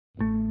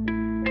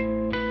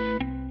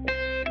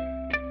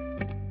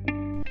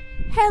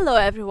Hello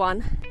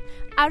everyone!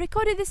 I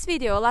recorded this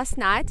video last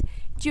night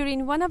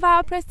during one of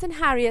our Preston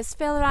Harriers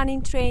trail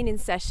running training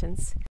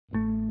sessions.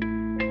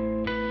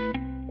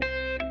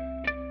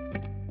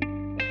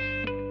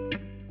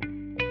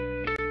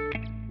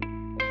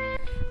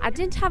 I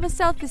didn't have a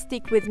selfie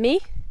stick with me,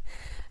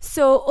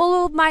 so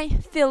all of my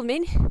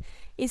filming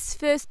is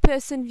first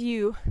person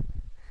view.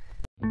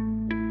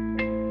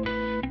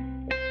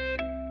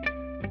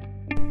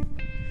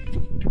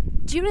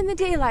 During the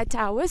daylight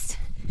hours,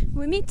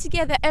 we meet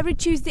together every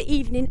Tuesday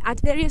evening at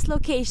various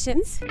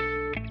locations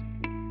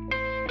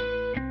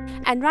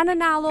and run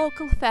on our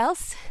local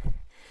fells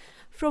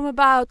from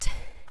about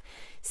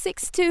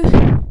 6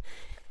 to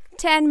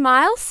 10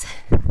 miles,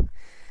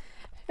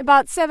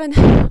 about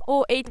 7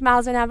 or 8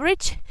 miles on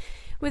average,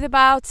 with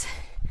about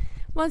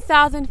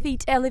 1,000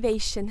 feet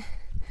elevation.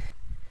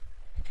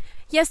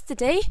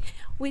 Yesterday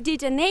we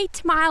did an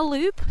 8-mile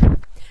loop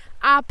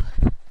up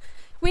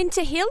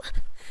Winter Hill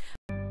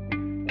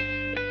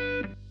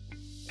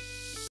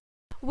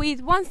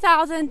with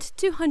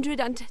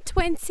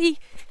 1,220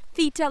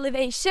 feet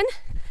elevation.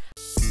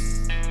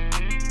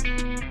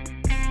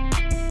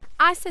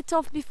 I set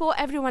off before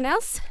everyone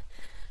else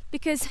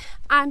because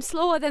I'm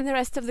slower than the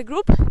rest of the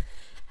group,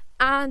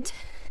 and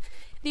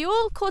they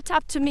all caught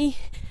up to me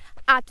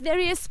at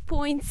various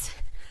points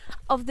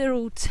of the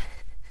route.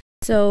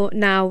 So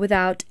now,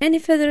 without any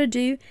further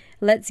ado,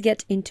 let's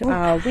get into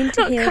our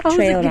Winter Hill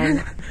trail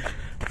run.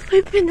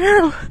 Flipping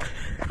hell!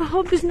 I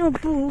hope there's no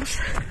bulls.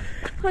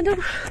 I'm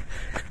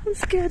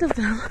scared of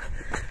them.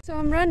 So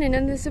I'm running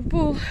and there's a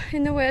bull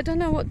in the way. I don't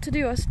know what to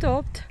do. I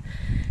stopped.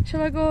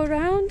 Shall I go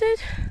around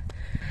it?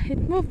 It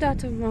moved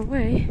out of my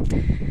way.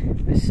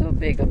 It's so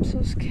big, I'm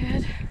so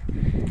scared.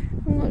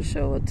 I'm not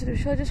sure what to do.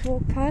 Shall I just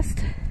walk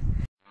past?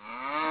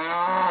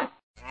 I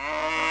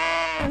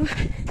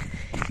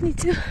need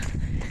to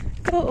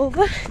go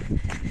over.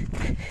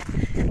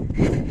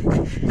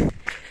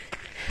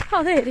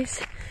 Oh, there it is.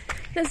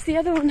 That's the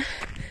other one.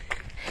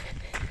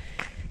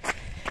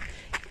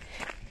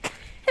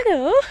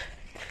 Hello.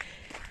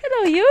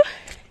 Hello, you.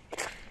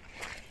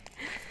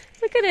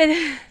 Look at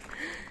it.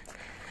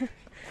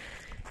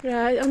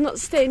 Right, I'm not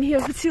staying here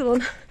for too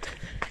long.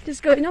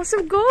 Just going. Oh,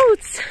 some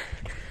goats.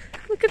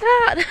 Look at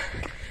that.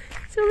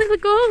 Some little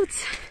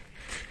goats.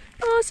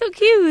 Oh, so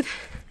cute.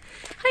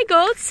 Hi,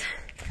 goats.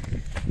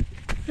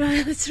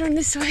 Right, let's run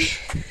this way.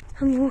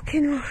 I'm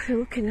walking. Oh, they're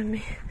looking at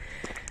me.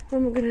 What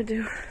am I gonna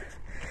do?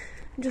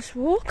 Just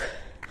walk?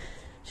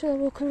 Shall I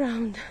walk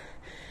around?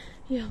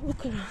 Yeah,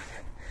 walk around.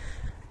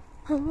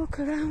 I'll walk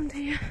around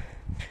here,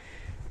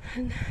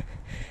 and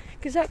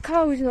because that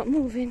cow is not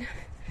moving.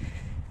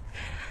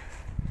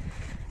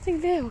 I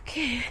think they're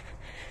okay,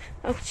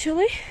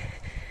 actually.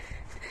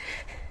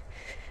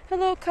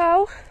 Hello,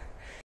 cow.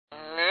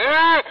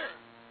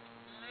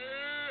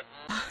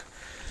 Oh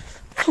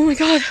my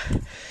god,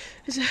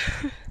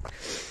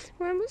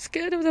 why am I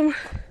scared of them?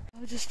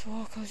 I'll just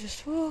walk.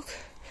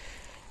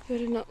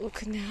 Better not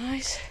look in the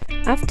eyes.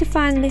 After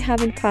finally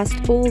having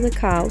passed all the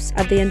cows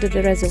at the end of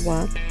the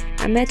reservoir,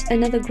 I met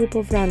another group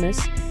of runners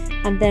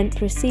and then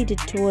proceeded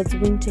towards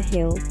Winter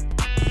Hill.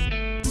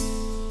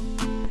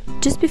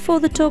 Just before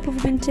the top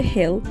of Winter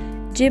Hill,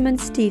 Jim and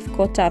Steve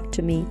caught up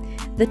to me.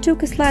 They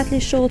took a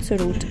slightly shorter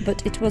route,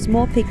 but it was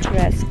more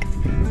picturesque.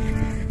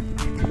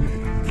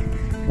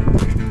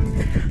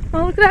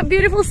 Oh, look at that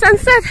beautiful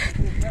sunset!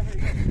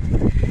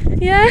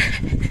 Yeah?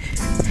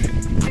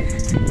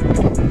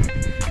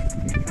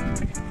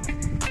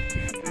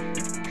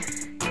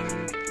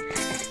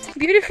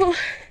 Beautiful.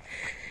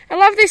 I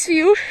love this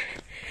view.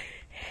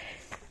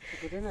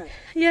 Good, isn't it?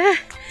 Yeah.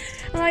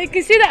 Oh, you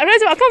can see that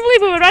reservoir. I can't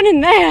believe we were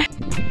running there.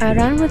 I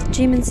ran with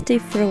Jim and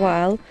Steve for a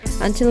while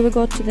until we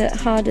got to the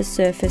harder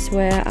surface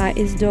where I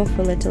eased off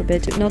a little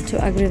bit, not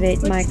to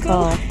aggravate my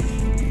car.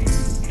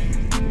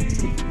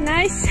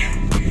 Nice.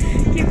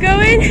 Keep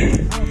going.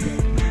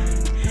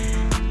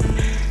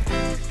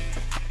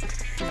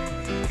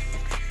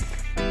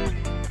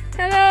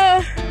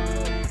 Hello.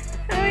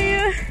 How are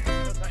you?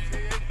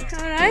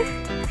 Alright.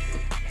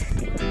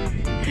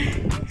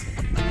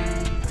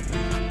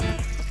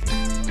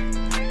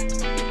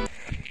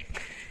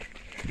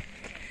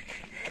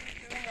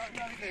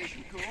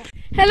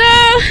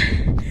 Hello.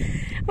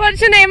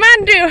 What's your name?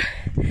 Andrew?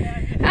 Yeah.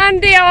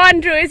 Andy or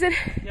Andrew, is it?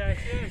 Yeah, it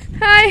is.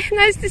 Hi,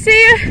 nice to see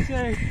you.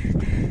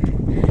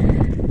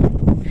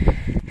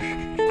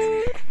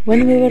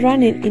 When we were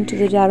running into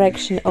the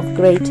direction of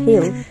Great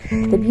Hill,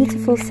 the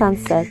beautiful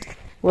sunset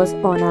was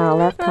on our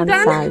left-hand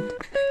side.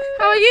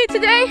 How are you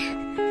today?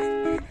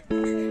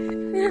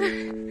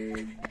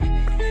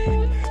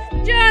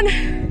 John,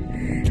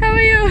 how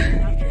are you?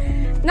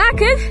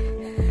 Knackered?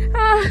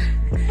 Oh,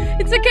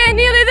 it's okay,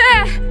 nearly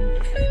there.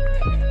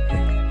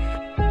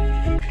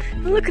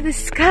 Oh, look at the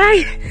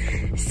sky.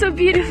 It's so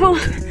beautiful.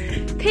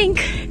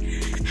 Pink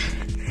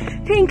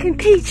and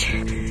peach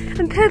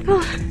and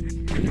purple.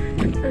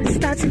 It's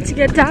starting to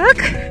get dark.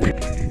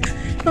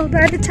 Well,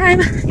 by the time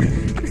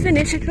we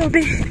finish it will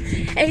be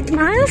 8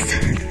 miles,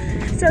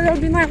 so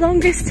that'll be my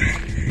longest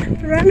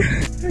run.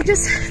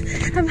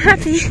 I'm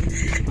happy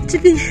to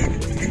be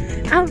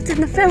out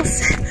in the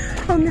fells,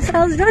 on the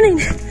fells running,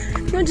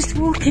 not just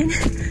walking,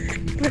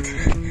 but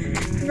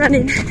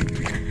running.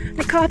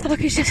 The car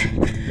park is just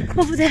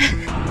over there.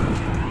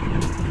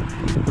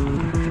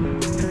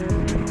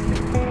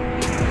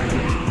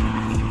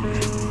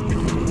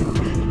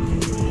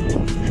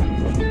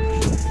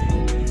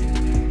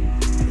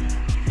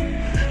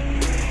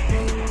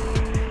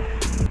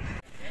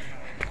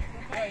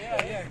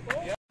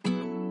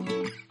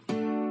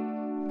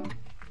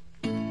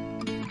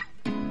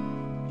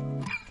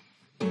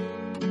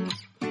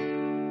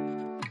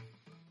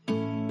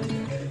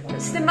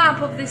 That's the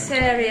map of this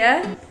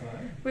area.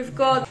 We've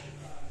got,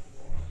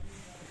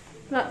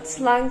 that's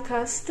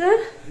Lancaster.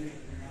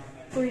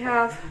 We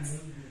have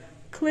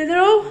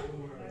Clitheroe,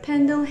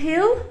 Pendle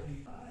Hill.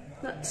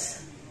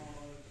 That's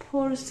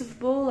Forest of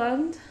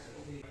Bowland.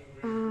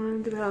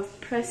 And we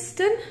have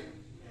Preston,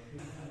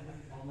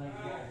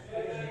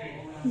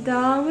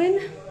 Darwin,